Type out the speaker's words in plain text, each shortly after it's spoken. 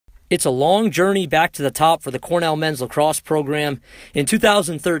It's a long journey back to the top for the Cornell men's lacrosse program. In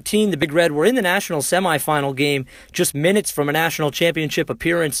 2013, the Big Red were in the national semifinal game, just minutes from a national championship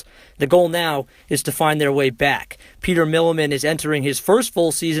appearance. The goal now is to find their way back. Peter Milliman is entering his first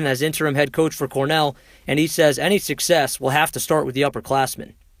full season as interim head coach for Cornell, and he says any success will have to start with the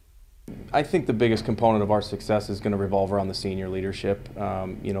upperclassmen. I think the biggest component of our success is going to revolve around the senior leadership.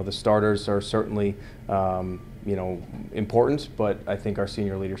 The starters are certainly important, but I think our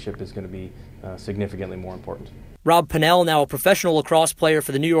senior leadership is going to be significantly more important. Rob Pennell, now a professional lacrosse player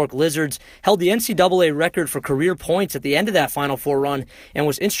for the New York Lizards, held the NCAA record for career points at the end of that Final Four run and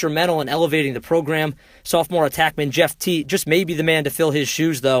was instrumental in elevating the program. Sophomore attackman Jeff Teat just may be the man to fill his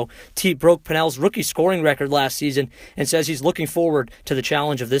shoes, though. Teat broke Pennell's rookie scoring record last season and says he's looking forward to the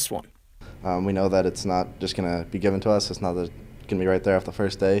challenge of this one. We know that it's not just going to be given to us. It's not that it's going to be right there after the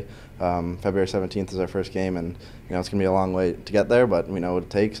first day. February 17th is our first game, and it's going to be a long way to get there, but we know what it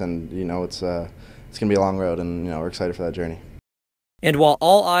takes, and it's going to be a long road, and we're excited for that journey. And while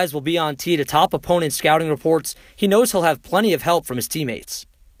all eyes will be on Teat atop opponent scouting reports, he knows he'll have plenty of help from his teammates.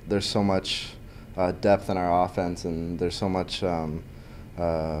 There's so much depth in our offense, and there's so much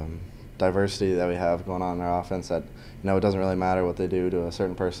diversity that we have going on in our offense that it doesn't really matter what they do to a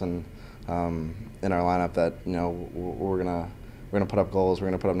certain person in our lineup, that we're gonna put up goals, we're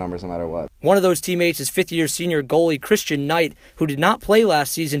gonna put up numbers no matter what. One of those teammates is fifth-year senior goalie Christian Knight, who did not play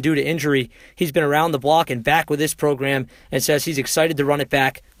last season due to injury. He's been around the block and back with this program and says he's excited to run it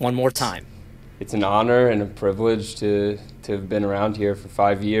back one more time. It's an honor and a privilege to have been around here for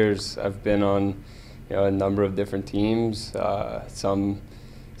 5 years. I've been on a number of different teams, some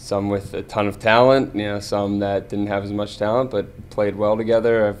with a ton of talent, some that didn't have as much talent but played well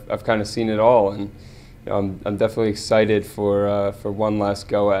together. I've kind of seen it all, and I'm definitely excited for one last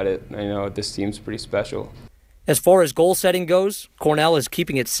go at it. I know this team's pretty special. As far as goal setting goes, Cornell is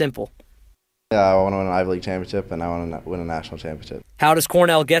keeping it simple. Yeah, I want to win an Ivy League championship, and I want to win a national championship. How does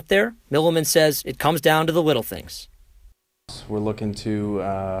Cornell get there? Milliman says it comes down to the little things. We're looking to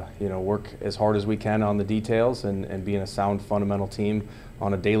work as hard as we can on the details and being a sound fundamental team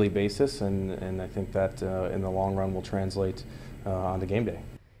on a daily basis, and I think that in the long run will translate onto game day.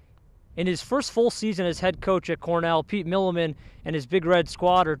 In his first full season as head coach at Cornell, Pete Milliman and his Big Red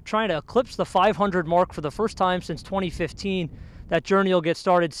squad are trying to eclipse the 500 mark for the first time since 2015. That journey will get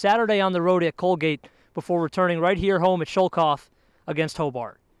started Saturday on the road at Colgate before returning right here home at Sholkoff against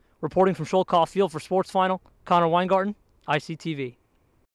Hobart. Reporting from Sholkoff Field for SportsFinal, Connor Weingarten, ICTV.